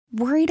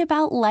Worried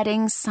about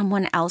letting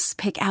someone else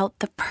pick out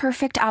the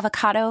perfect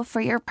avocado for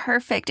your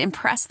perfect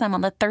impress them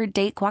on the third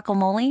date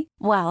guacamole?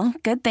 Well,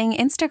 good thing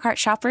Instacart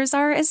shoppers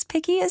are as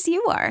picky as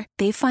you are.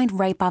 They find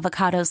ripe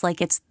avocados like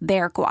it's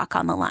their guac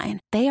on the line.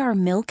 They are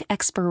milk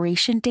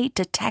expiration date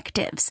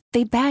detectives.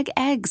 They bag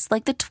eggs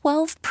like the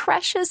 12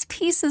 precious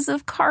pieces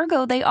of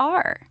cargo they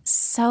are.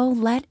 So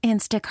let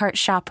Instacart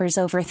shoppers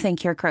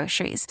overthink your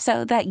groceries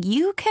so that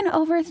you can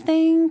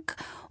overthink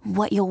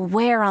what you'll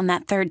wear on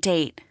that third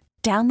date.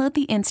 Download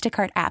the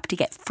Instacart app to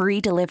get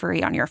free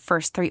delivery on your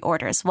first 3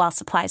 orders while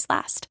supplies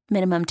last.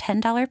 Minimum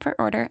 $10 per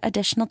order.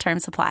 Additional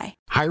terms apply.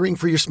 Hiring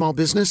for your small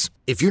business?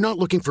 If you're not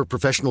looking for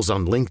professionals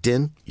on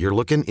LinkedIn, you're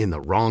looking in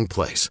the wrong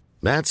place.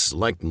 That's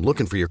like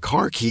looking for your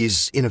car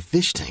keys in a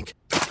fish tank.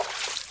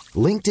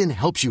 LinkedIn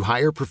helps you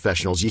hire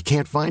professionals you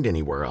can't find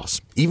anywhere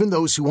else, even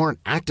those who aren't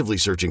actively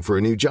searching for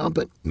a new job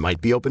but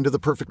might be open to the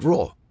perfect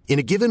role. In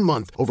a given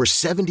month, over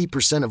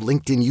 70% of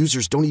LinkedIn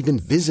users don't even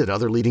visit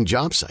other leading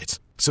job sites.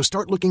 So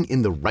start looking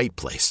in the right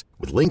place.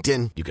 With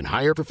LinkedIn, you can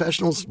hire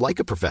professionals like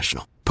a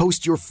professional.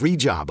 Post your free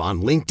job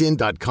on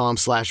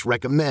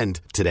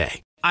linkedin.com/recommend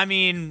today. I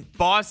mean,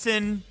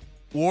 Boston,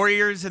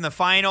 Warriors in the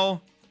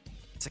final.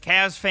 It's a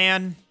Cavs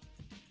fan.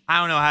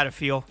 I don't know how to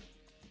feel.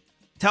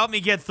 Help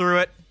me get through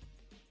it.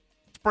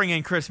 Let's bring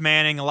in Chris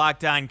Manning, a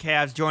Lockdown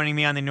Cavs, joining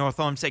me on the North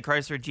Olmsted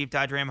Chrysler Jeep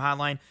Dodge Ram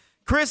hotline.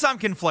 Chris, I'm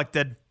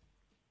conflicted.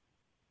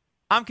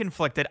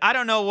 I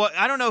don't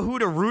know who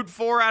to root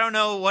for. I don't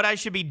know what I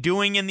should be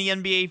doing in the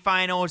NBA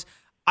Finals.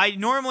 I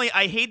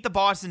hate the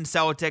Boston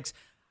Celtics.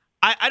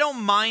 I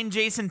don't mind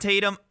Jason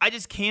Tatum. I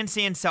just can't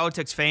stand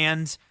Celtics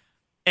fans.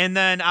 And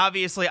then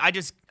obviously I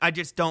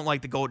just don't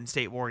like the Golden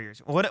State Warriors.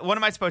 What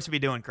am I supposed to be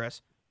doing,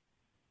 Chris?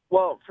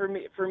 Well, for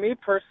me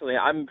personally,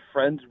 I'm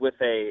friends with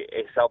a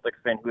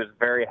Celtics fan who is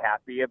very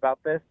happy about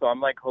this. So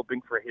I'm like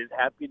hoping for his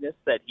happiness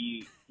that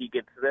he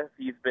gets this.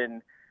 He's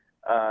been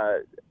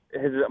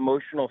his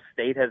emotional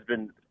state has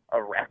been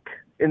a wreck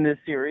in this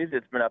series.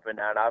 It's been up and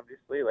down,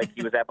 obviously. Like,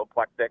 he was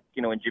apoplectic,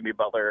 when Jimmy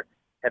Butler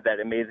had that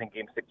amazing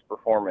Game 6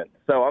 performance.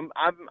 So I'm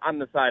on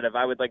the side of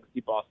I would like to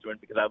see Boston win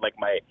because I'd like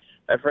my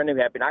friend to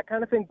be happy. And I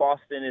kind of think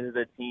Boston is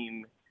a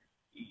team,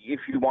 if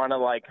you want to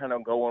like kind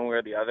of go one way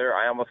or the other,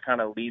 I almost kind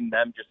of lean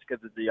them just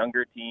because it's a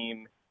younger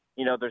team.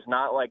 There's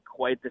not like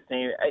quite the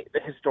same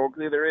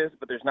historically there is,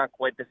 but there's not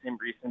quite the same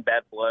recent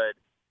bad blood.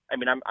 I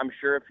mean, I'm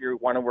sure if you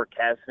want to work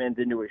Cavs fans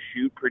into a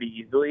shoot pretty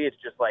easily, it's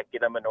just like get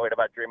them annoyed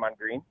about Draymond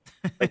Green.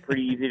 Like,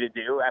 pretty easy to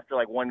do after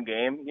like one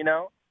game,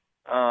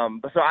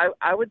 But so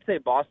I would say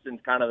Boston's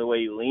kind of the way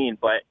you lean,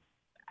 but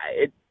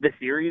the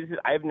series,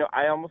 I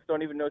almost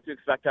don't even know what to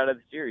expect out of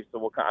the series.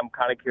 So I'm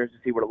kind of curious to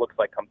see what it looks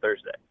like come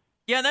Thursday.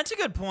 Yeah, that's a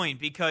good point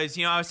because,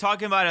 I was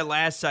talking about it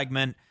last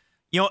segment.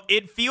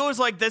 It feels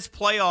like these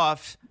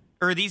playoffs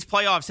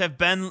have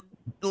been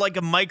like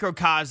a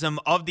microcosm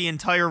of the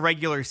entire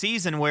regular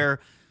season where,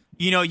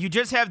 you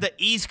just have the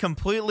East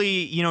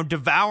completely,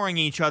 devouring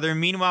each other.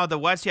 Meanwhile, the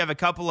West, you have a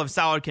couple of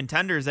solid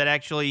contenders that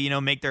actually,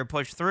 make their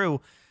push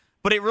through.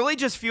 But it really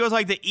just feels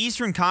like the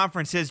Eastern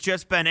Conference has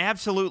just been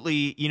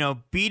absolutely,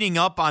 beating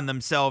up on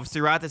themselves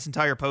throughout this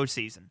entire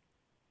postseason.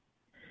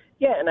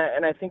 Yeah,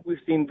 and I think we've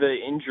seen the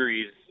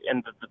injuries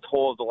and the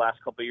toll of the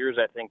last couple of years,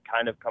 I think,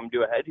 kind of come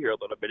to a head here a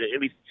little bit.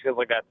 At least it feels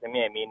like that to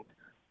me. I mean,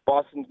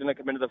 Boston's going to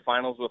come into the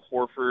finals with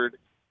Horford.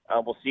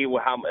 We'll see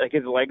how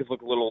his legs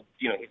look a little,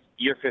 he's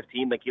year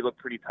 15, like he looked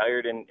pretty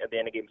tired at the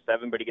end of Game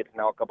 7, but he gets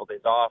now a couple of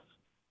days off.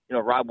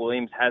 Rob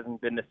Williams hasn't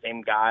been the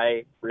same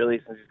guy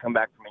really since he's come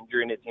back from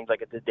injury, and it seems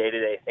like it's a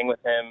day-to-day thing with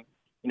him.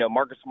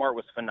 Marcus Smart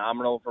was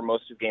phenomenal for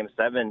most of Game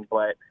 7,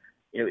 but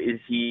is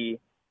he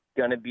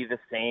going to be the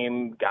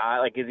same guy?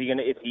 Like, is he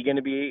going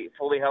to be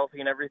fully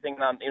healthy and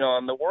everything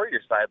on the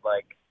Warriors side?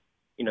 Like,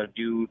 is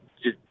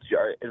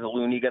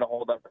Looney going to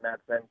hold up in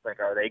that sense?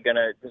 Like, are they going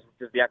to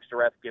does the extra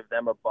rest give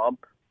them a bump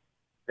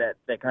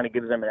that kind of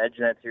gives them an edge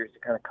in that series to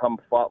kind of come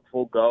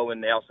full go?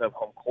 And they also have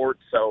home court,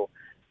 so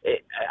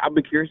I'll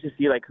be curious to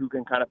see like who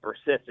can kind of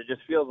persist. It just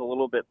feels a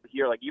little bit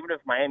here like even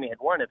if Miami had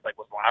won, it's like,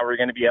 was Lowry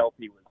going to be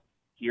healthy? Was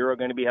Hero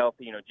going to be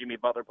healthy? Jimmy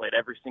Butler played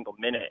every single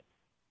minute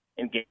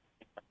in game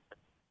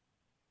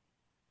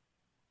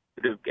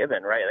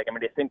given, right? Like, I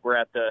mean, I think we're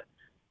at the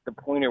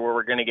point where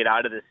we're going to get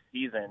out of this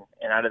season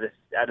and out of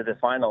the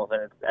finals,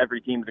 and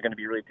every team is going to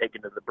be really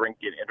taken to the brink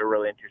in a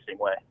really interesting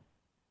way.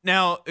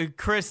 Now,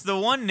 Chris, the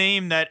one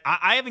name that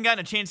I haven't gotten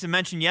a chance to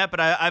mention yet, but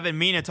I've been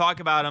meaning to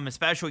talk about him,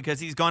 especially because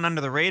he's gone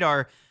under the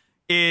radar,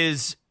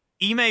 is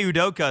Ime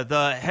Udoka,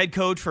 the head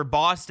coach for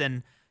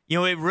Boston.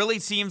 It really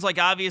seems like,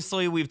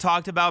 obviously, we've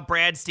talked about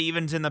Brad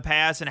Stevens in the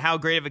past and how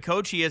great of a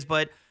coach he is,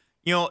 but,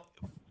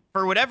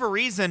 for whatever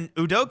reason,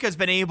 Udoka's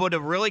been able to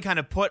really kind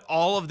of put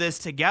all of this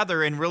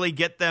together and really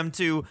get them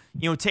to,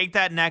 take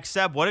that next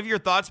step. What have your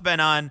thoughts been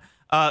on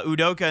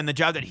Udoka and the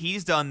job that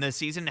he's done this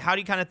season? How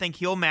do you kind of think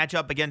he'll match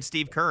up against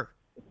Steve Kerr?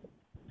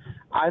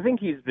 I think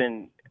he's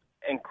been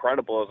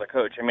incredible as a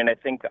coach. I mean, I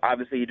think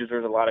obviously he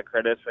deserves a lot of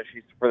credit,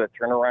 especially for the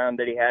turnaround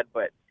that he had.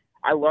 But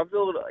I love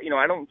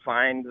I don't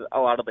find a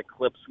lot of the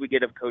clips we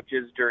get of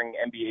coaches during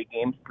NBA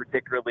games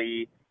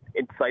particularly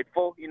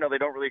insightful. They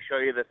don't really show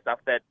you the stuff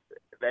that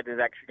is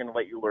actually going to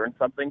let you learn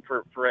something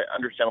for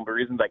understandable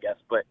reasons, I guess.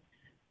 But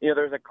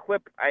there's a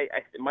clip. I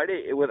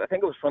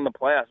think it was from the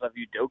playoffs of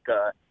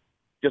Udoka.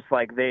 Just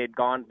like a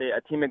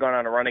team had gone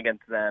on a run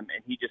against them,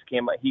 and he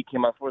came up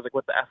and was like,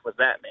 "What the F was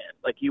that, man?"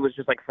 Like he was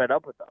just like fed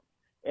up with them,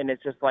 and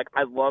it's just like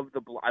I loved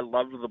the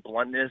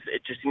bluntness.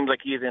 It just seems like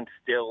he's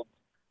instilled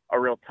a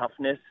real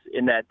toughness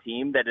in that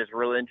team that is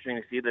really interesting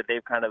to see that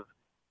they've kind of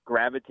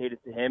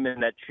gravitated to him,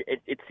 and that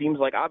it seems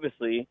like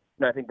obviously,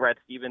 I think Brad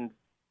Stevens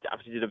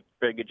obviously did a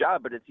very good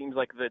job, but it seems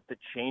like the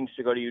change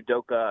to go to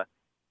Udoka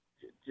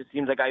just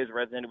seems like I was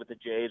resonated with the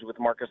Jays, with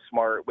Marcus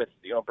Smart, with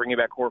bringing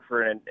back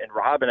Horford and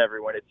Rob and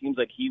everyone. It seems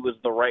like he was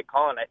the right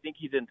call, and I think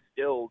he's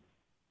instilled,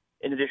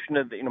 in addition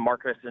to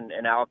Marcus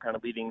and Al kind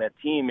of leading that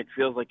team. It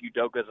feels like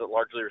Udoka is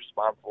largely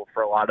responsible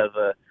for a lot of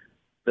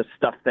the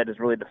stuff that has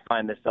really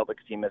defined the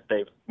Celtics team as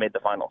they've made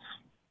the finals.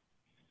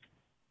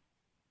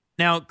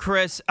 Now,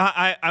 Chris,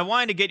 I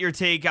wanted to get your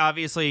take.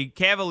 Obviously,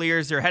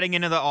 Cavaliers, they're heading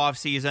into the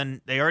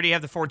offseason. They already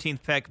have the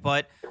 14th pick,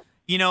 but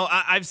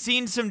I've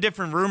seen some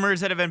different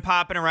rumors that have been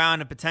popping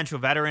around of potential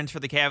veterans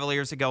for the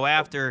Cavaliers to go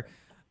after.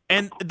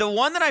 And the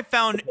one that I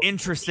found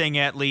interesting,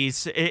 at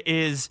least,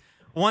 is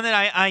one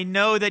that I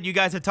know that you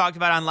guys have talked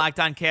about on Locked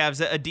On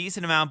Cavs a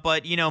decent amount,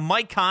 but,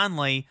 Mike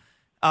Conley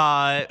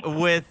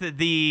with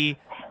the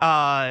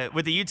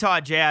Utah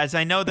Jazz,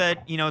 I know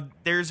that,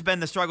 there's been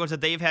the struggles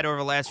that they've had over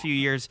the last few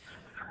years.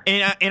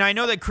 And I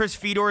know that Chris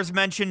Fedor's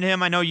mentioned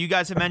him. I know you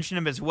guys have mentioned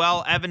him as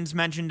well. Evan's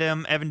mentioned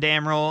him, Evan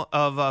Damrell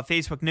of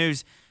Facebook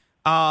News.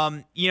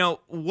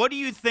 What do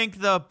you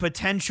think the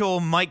potential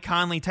Mike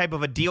Conley type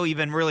of a deal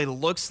even really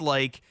looks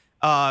like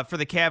for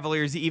the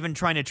Cavaliers, even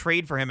trying to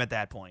trade for him at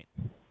that point?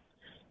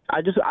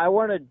 I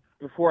wanted,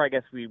 before I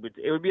guess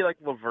it would be like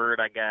LeVert,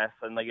 I guess,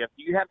 and like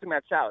you have to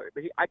match salary.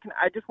 But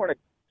I just want to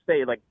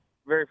say, like,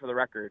 very for the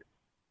record,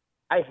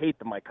 I hate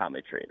the Mike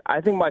Conley trade.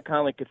 I think Mike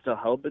Conley could still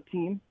help the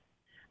team.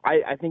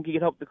 I think he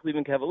could help the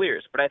Cleveland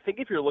Cavaliers. But I think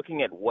if you're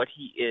looking at what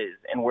he is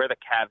and where the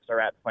Cavs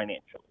are at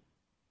financially,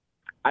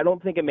 I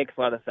don't think it makes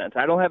a lot of sense.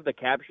 I don't have the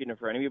cap sheet in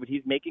front of me, but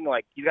he's making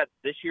he's got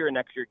this year and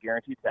next year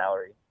guaranteed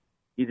salary.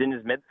 He's in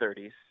his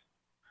mid-30s.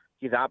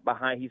 He's out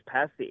behind. He's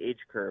past the age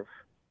curve.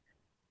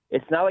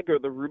 It's not like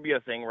the Rubio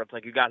thing where it's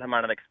like you got him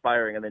on an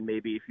expiring, and then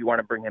maybe if you want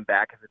to bring him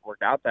back, if it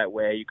worked out that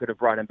way, you could have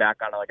brought him back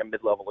on a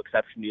mid-level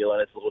exception deal,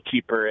 and it's a little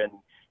cheaper, and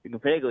you can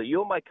finagle it.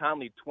 You owe Mike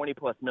Conley $20+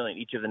 million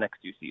each of the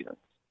next 2 seasons.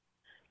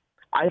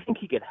 I think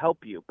he could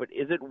help you, but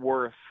is it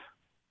worth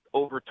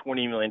over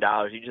 $20 million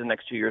each of the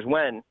next 2 years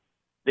when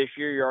this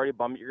year you're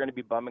going to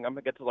be bumming up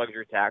against the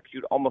luxury tax?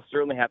 You'd almost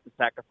certainly have to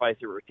sacrifice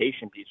your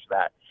rotation piece for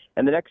that.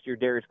 And the next year,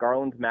 Darius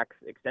Garland's max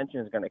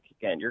extension is going to kick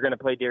in. You're going to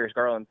play Darius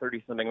Garland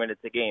 30-something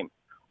minutes a game.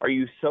 Are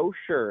you so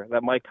sure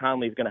that Mike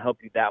Conley is going to help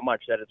you that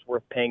much that it's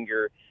worth paying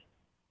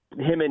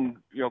him and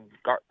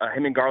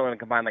Garland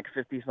combined like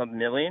 $50-something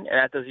million, and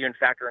that doesn't even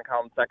factor in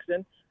Collin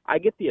Sexton? I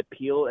get the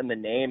appeal in the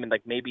name, and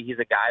maybe he's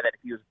a guy that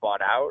if he was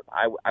bought out,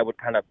 I would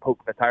kind of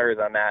poke the tires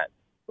on that,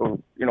 or,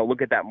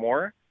 look at that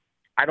more.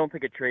 I don't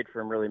think a trade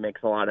for him really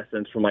makes a lot of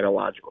sense from a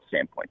logical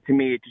standpoint. To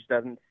me, it just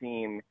doesn't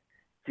seem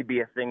to be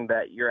a thing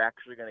that you're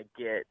actually going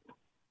to get.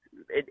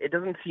 It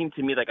doesn't seem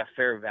to me like a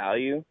fair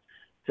value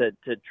to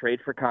trade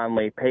for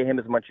Conley, pay him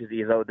as much as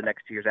he's owed the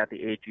next 2 years at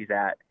the age he's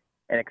at,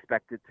 and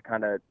expect it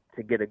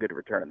to get a good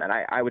return on that.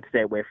 I would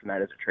stay away from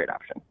that as a trade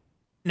option.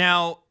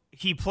 Now,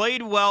 he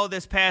played well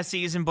this past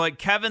season, but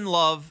Kevin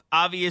Love,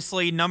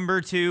 obviously number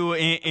 2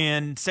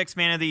 in Sixth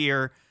Man of the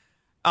Year.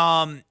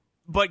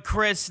 But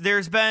Chris,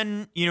 there's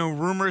been,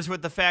 rumors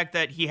with the fact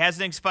that he has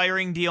an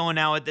expiring deal, and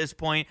now at this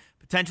point,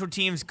 potential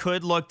teams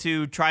could look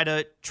to try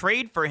to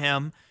trade for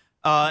him.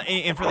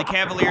 And for the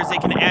Cavaliers, they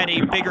can add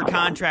a bigger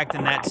contract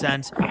in that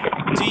sense.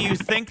 Do you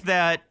think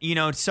that,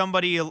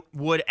 somebody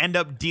would end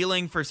up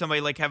dealing for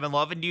somebody like Kevin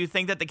Love? And do you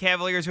think that the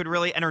Cavaliers would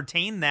really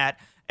entertain that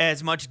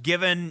as much,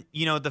 given,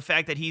 the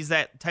fact that he's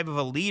that type of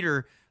a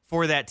leader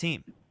for that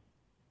team?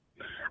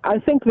 I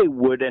think they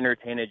would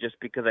entertain it just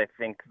because I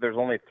think there's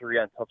only 3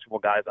 untouchable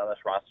guys on this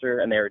roster,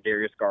 and they are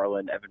Darius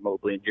Garland, Evan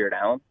Mobley, and Jared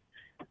Allen.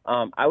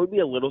 I would be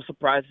a little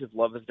surprised if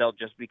Love is dealt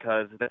just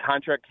because the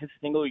contract, his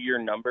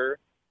single-year number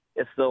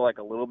is still a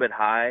little bit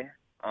high.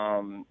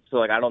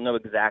 So I don't know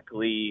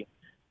exactly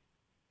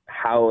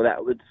how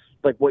that would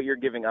what you're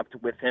giving up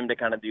with him to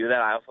kind of do that.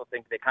 I also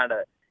think they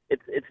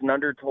it's an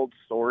undertold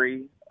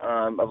story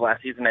of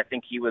last season. I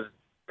think he was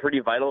pretty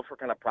vital for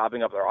kind of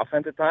propping up their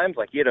offense at times.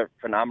 He had a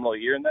phenomenal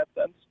year in that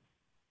sense.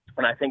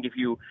 And I think if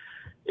you're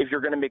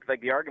going to make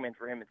the argument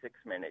for him at Sixth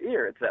Man of the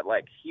Year, it's that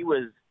he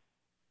was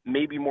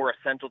maybe more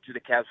essential to the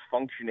Cavs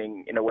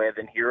functioning in a way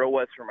than Hero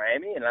was for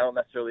Miami. And I don't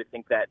necessarily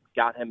think that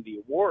got him the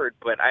award,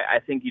 but I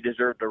think he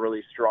deserved a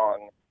really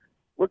strong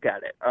look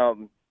at it.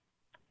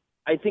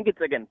 I think it's,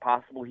 again,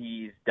 possible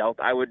he's dealt.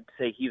 I would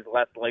say he's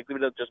less likely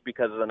to, just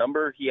because of the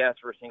number he asked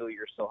for a single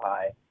year so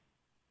high.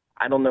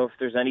 I don't know if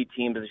there's any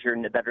teams this year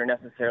that are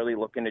necessarily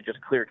looking to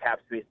just clear cap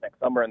space next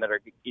summer and that are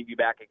going to give you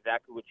back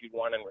exactly what you'd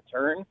want in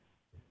return.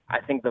 I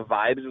think the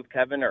vibes with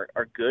Kevin are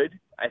good.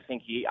 I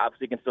think he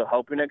obviously can still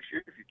help you next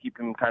year if you keep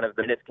him kind of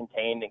the minutes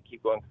contained and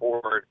keep going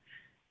forward.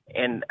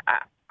 And I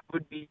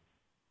would be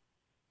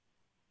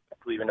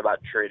even about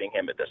trading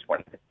him at this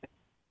point.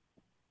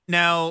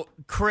 Now,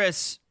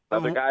 Chris,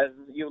 Other guys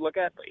you look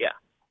at, but yeah.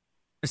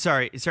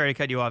 Sorry to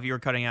cut you off. You were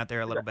cutting out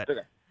there a little bit.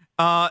 Okay.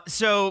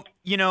 So,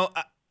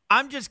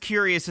 I'm just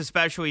curious,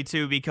 especially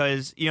too,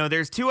 because,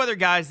 there's two other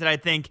guys that I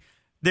think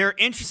they're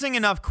interesting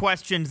enough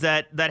questions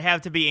that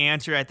have to be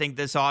answered, I think,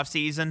 this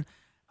offseason.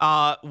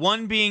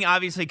 One being,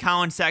 obviously,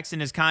 Collin Sexton,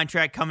 his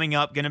contract coming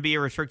up, going to be a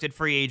restricted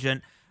free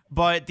agent.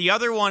 But the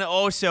other one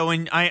also,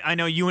 and I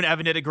know you and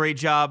Evan did a great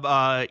job,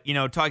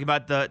 talking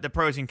about the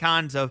pros and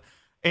cons of,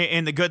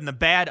 and the good and the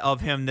bad of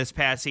him this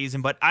past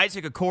season. But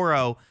Isaac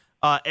Okoro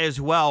as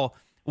well.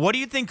 What do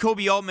you think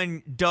Kobe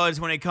Altman does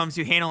when it comes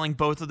to handling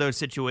both of those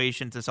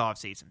situations this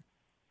offseason?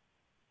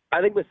 I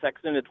think with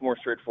Sexton, it's more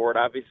straightforward.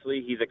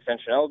 Obviously, he's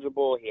extension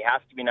eligible. He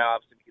has to be now,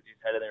 obviously, because he's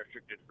head of the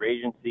restricted free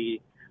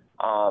agency.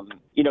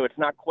 It's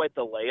not quite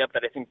the layup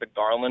that I think the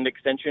Garland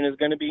extension is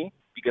going to be,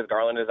 because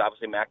Garland is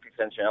obviously max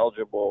extension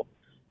eligible.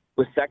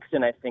 With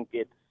Sexton, I think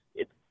it's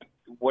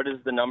what is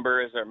the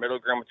number? Is there a middle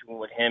ground between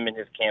what him and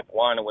his camp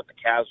want and what the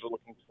Cavs are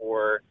looking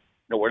for?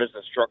 What does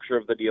the structure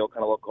of the deal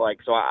kind of look like?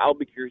 So I'll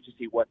be curious to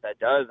see what that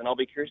does, and I'll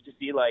be curious to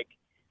see,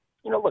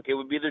 look, it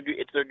would be their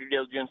due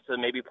diligence to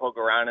maybe poke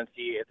around and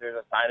see if there's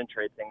a sign and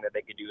trade thing that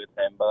they could do with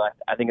him. But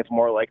I think it's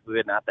more likely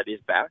than not that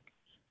he's back.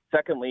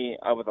 Secondly,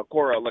 with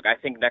Okoro, look, I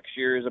think next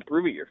year is a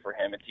prove it year for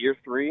him. It's year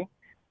 3.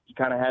 He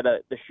kind of had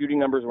the shooting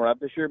numbers went up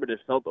this year, but it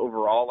felt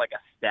overall like a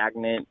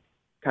stagnant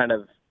kind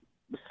of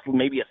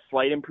maybe a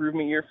slight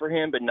improvement year for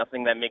him, but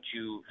nothing that makes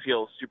you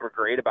feel super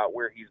great about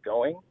where he's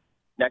going.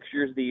 Next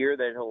year's the year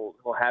that he'll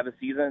have a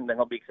season, then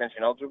he'll be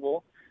extension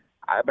eligible.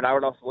 But I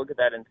would also look at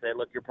that and say,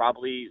 look, you're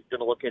probably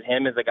going to look at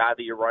him as a guy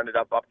that you run it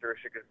up to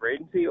restricted free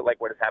agency, like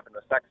what has happened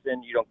with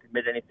Sexton. You don't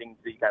commit anything,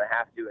 so you kind of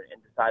have to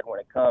and decide when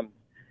it comes.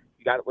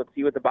 Let's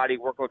see what the body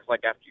work looks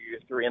like after year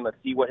 3, and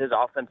let's see what his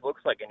offense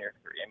looks like in year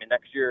 3. I mean,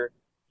 next year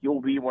he'll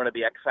be one of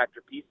the X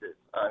factor pieces.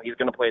 He's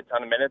going to play a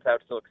ton of minutes, I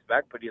would still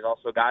expect, but he's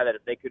also a guy that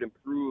if they could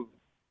improve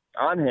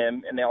on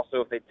him, and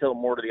if they tilt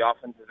more to the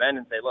offensive end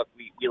and say, look,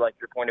 we like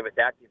your point of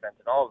attack defense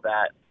and all of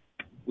that.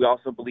 We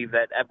also believe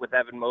that with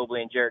Evan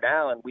Mobley and Jared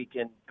Allen, we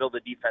can build a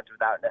defense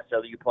without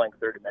necessarily you playing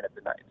 30 minutes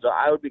a night. So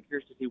I would be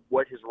curious to see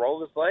what his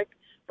role is like,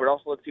 but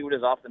also let's see what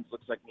his offense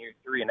looks like in year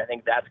 3, and I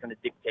think that's going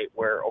to dictate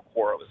where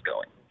Okoro is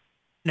going.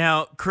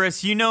 Now,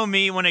 Chris, you know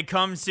me when it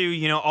comes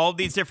to, all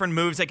these different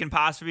moves that can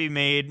possibly be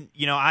made.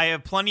 I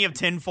have plenty of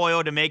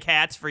tinfoil to make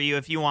hats for you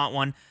if you want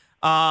one.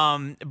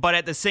 But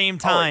at the same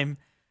time,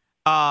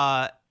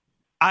 I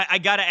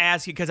got to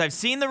ask you, because I've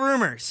seen the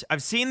rumors.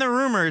 I've seen the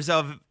rumors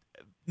of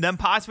them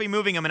possibly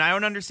moving him, and I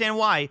don't understand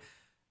why.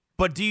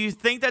 But do you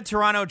think that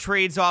Toronto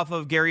trades off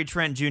of Gary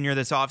Trent Jr.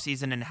 this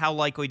offseason, and how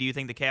likely do you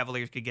think the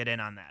Cavaliers could get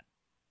in on that?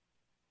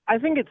 I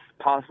think it's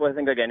possible. I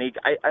think, again,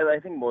 I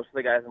think most of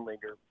the guys in the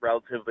league are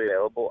relatively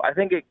available. I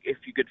think if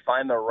you could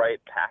find the right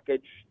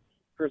package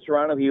for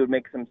Toronto, he would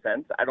make some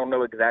sense. I don't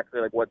know exactly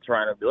what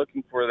Toronto would be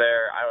looking for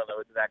there. I don't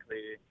know exactly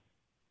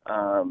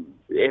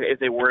if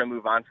they were to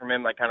move on from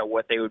him, kind of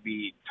what they would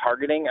be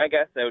targeting, I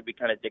guess. That would be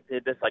kind of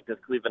dictated this. Does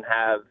Cleveland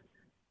have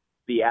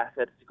the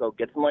assets to go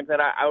get something like that?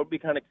 I would be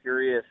kind of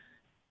curious,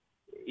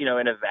 in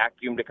a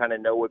vacuum, to kind of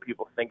know what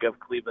people think of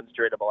Cleveland's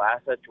tradable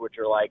assets, which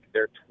are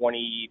their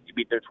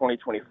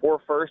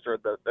 2024 first, or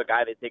the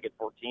guy they take at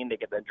 14, they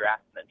get then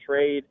draft and then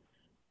trade.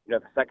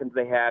 The seconds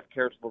they have,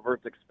 Karis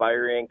LeVert's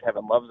expiring,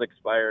 Kevin Love's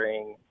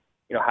expiring.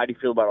 How do you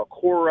feel about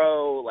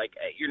Okoro?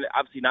 You're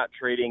obviously not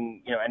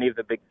trading, any of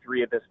the big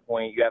 3 at this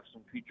point. You have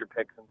some future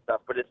picks and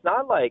stuff, but it's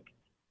not like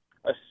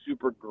a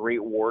super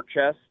great war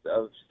chest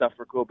of stuff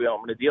for Kobe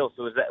Altman to deal.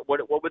 So is that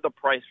what would the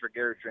price for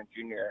Gary Trent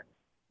Jr.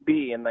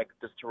 be? And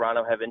does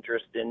Toronto have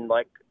interest in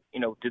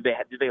do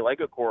they like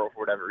Okoro for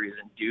whatever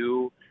reason?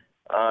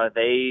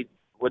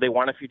 Would they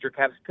want a future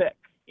Cavs pick?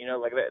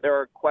 There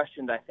are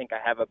questions I think I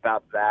have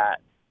about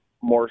that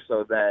more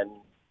so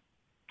than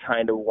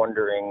kind of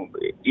wondering.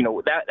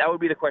 That would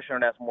be the question I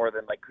would ask more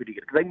than could he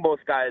get? Because I think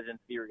most guys in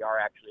theory are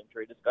actually in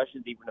trade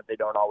discussions, even if they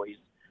don't always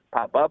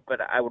pop up. But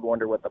I would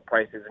wonder what the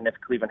price is, and if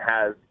Cleveland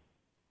has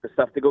the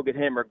stuff to go get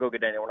him or go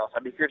get anyone else.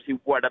 I'd be curious to see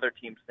what other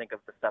teams think of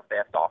the stuff they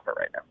have to offer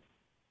right now.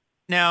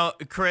 Now,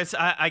 Chris,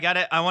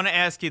 I want to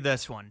ask you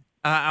this one.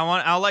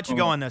 I'll let you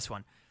go on this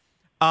one.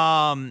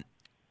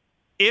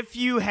 If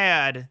you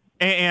had,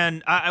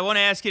 and I want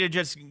to ask you to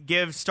just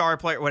give star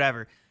player,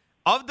 whatever,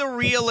 of the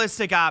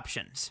realistic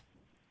options,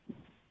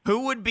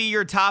 who would be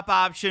your top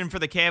option for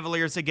the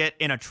Cavaliers to get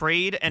in a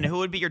trade, and who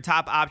would be your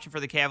top option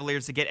for the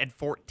Cavaliers to get at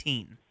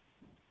 14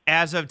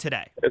 as of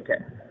today? Okay.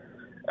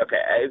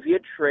 If you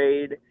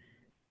trade,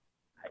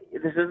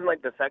 this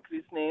isn't the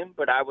sexiest name,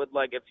 but I would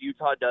if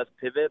Utah does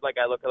pivot,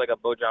 I look at a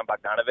Bojan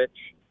Bogdanovic.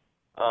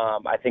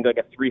 I think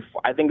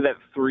I think that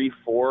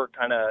 3-4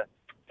 kind of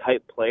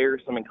type player,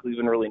 something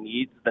Cleveland really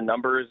needs. The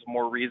number is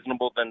more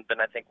reasonable than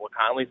I think what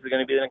Conley's is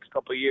going to be the next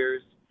couple of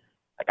years.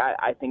 Like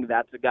I think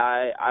that's a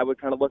guy I would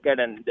kind of look at,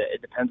 and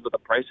it depends what the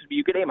price would be.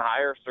 You could aim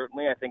higher,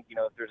 certainly. I think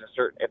if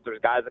there's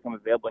guys that come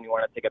available and you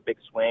want to take a big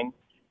swing,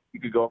 you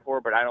could go for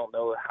it. But I don't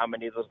know how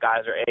many of those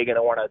guys are A, going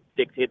to want to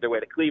dictate their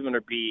way to Cleveland,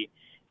 or B,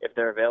 if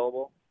they're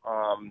available.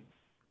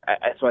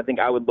 So I think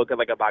I would look at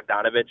like a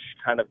Bogdanovich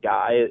kind of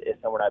guy is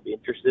someone I'd be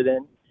interested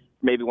in.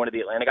 Maybe one of the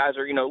Atlanta guys,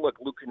 or look,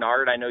 Luke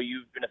Kennard. I know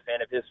you've been a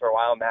fan of his for a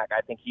while, Mac.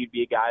 I think he'd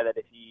be a guy that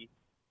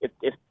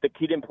if the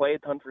key didn't play a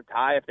ton for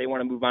Ty, if they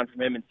want to move on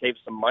from him and save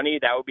some money,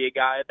 that would be a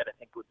guy that I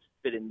think would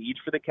fit a need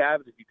for the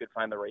Cavs if you could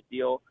find the right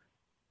deal.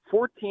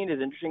 14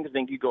 is interesting because I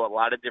think you go a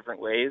lot of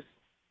different ways.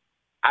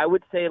 I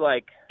would say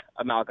like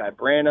a Malachi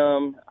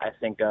Branham. I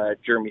think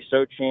Jeremy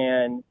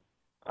Sochan.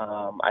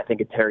 I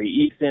think a Terry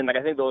Eason. Like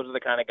I think those are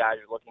the kind of guys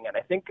you're looking at.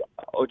 I think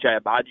Ochai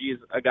Agbaji is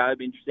a guy that'd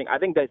be interesting. I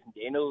think Dyson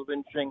Daniels would be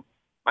interesting.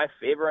 My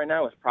favorite right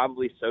now is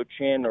probably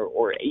Sochan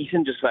or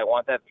Eason, just because I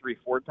want that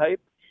 3-4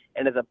 type.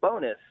 And as a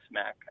bonus,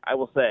 Mac, I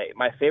will say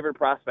my favorite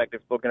prospect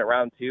is looking at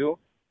round 2.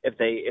 If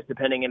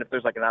depending on if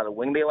there's like another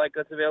wing they like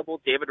that's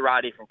available, David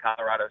Roddy from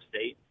Colorado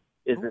State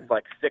is this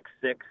like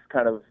 6'6"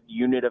 kind of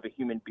unit of a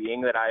human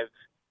being that I've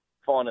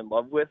fallen in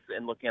love with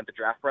and looking at the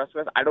draft process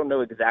with. I don't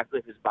know exactly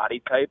if his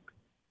body type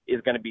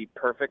is going to be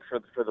perfect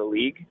for the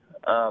league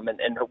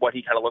and what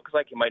he kind of looks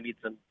like. He might need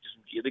some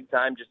G League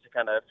time just to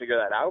kind of figure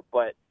that out,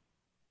 but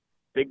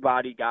big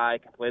body guy,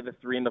 can play the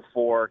 3 and the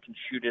 4, can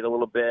shoot it a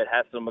little bit,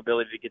 has some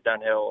ability to get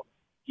downhill.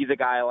 He's a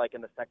guy I like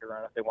in the second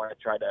round if they want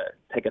to try to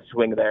take a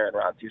swing there in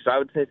round 2. So I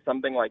would say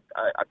something like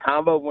a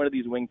combo of one of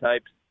these wing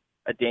types,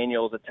 a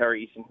Daniels, a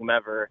Terry Eason,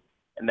 whomever,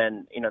 and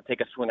then take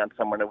a swing on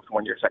someone with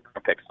one of your second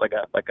round picks, like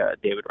a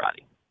David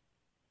Roddy.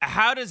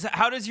 How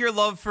does your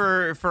love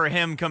for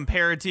him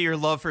compare to your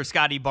love for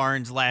Scotty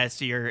Barnes last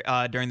year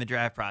during the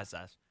draft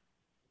process?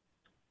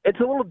 It's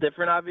a little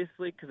different,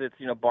 obviously, because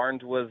it's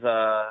Barnes was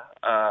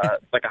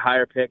like a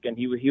higher pick, and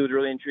he was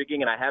really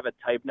intriguing. And I have a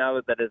type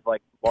now that is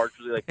like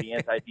largely like the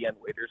anti-Deion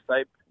Waiters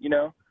type,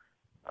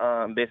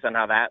 based on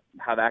how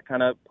that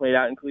kind of played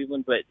out in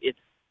Cleveland. But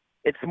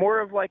it's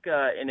more of like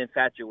an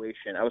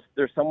infatuation.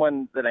 There's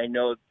someone that I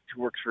know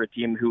who works for a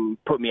team who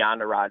put me on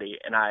to Roddy,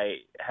 and I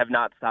have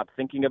not stopped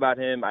thinking about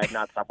him. I have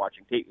not stopped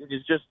watching tape.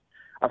 It's just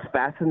a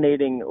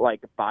fascinating like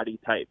body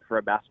type for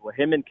a basketball.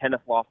 Him and Kenneth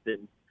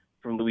Lofton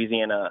from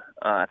Louisiana,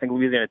 I think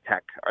Louisiana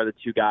Tech, are the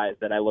two guys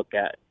that I look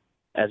at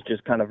as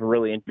just kind of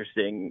really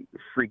interesting,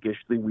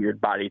 freakishly weird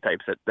body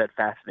types that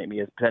fascinate me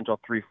as potential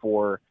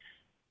 3-4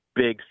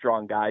 big,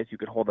 strong guys. You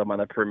could hold them on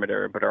the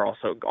perimeter, but are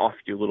also off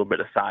you a little bit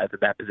of size at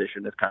that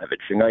position is kind of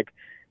interesting. Like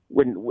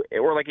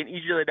or like an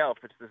EJ Liddell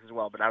fits this as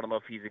well, but I don't know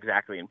if he's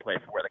exactly in play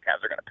for where the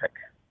Cavs are going to pick.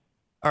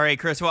 All right,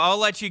 Chris. Well, I'll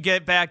let you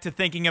get back to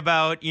thinking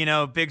about,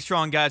 big,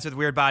 strong guys with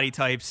weird body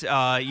types,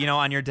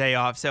 on your day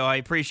off. So I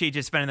appreciate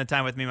you spending the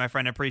time with me, my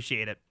friend. I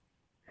appreciate it.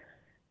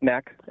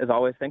 Mac, as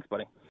always, thanks,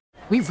 buddy.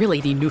 We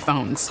really need new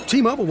phones.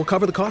 T-Mobile will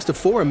cover the cost of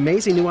 4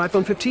 amazing new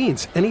iPhone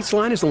 15s, and each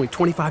line is only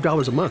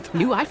 $25 a month.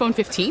 New iPhone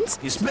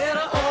 15s? It's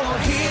better over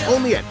here.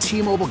 Only at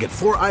T-Mobile, get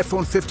 4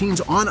 iPhone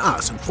 15s on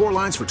us and 4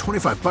 lines for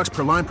 $25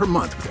 per line per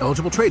month with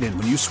eligible trade-in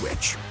when you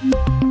switch.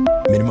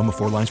 Minimum of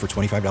 4 lines for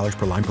 $25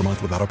 per line per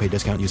month with autopay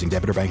discount using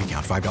debit or bank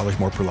account. $5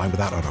 more per line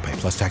without autopay,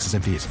 plus taxes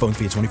and fees. Phone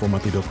fee at 24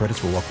 monthly bill credits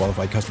for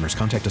well-qualified customers.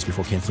 Contact us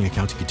before canceling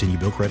account to continue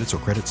bill credits or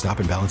credit stop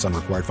and balance on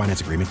required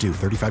finance agreement due.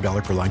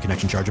 $35 per line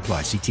connection charge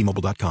applies. See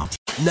T-Mobile.com.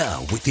 Now,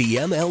 with the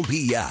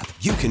MLB app,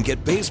 you can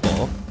get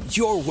baseball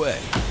your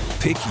way.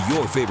 Pick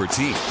your favorite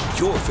team,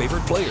 your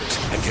favorite players,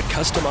 and get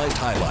customized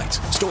highlights,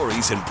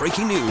 stories, and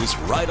breaking news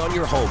right on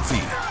your home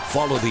feed.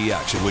 Follow the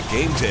action with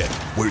Game Day,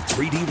 where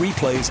 3D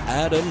replays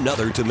add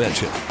another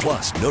dimension.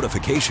 Plus,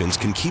 notifications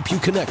can keep you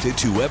connected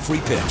to every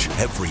pitch,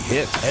 every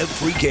hit,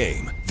 every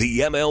game. The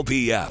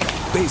MLB app.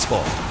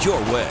 Baseball your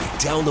way.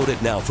 Download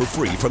it now for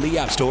free from the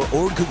App Store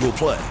or Google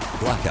Play.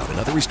 Blackout and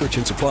other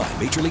restrictions apply.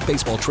 Major League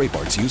Baseball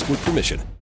trademarks used with permission.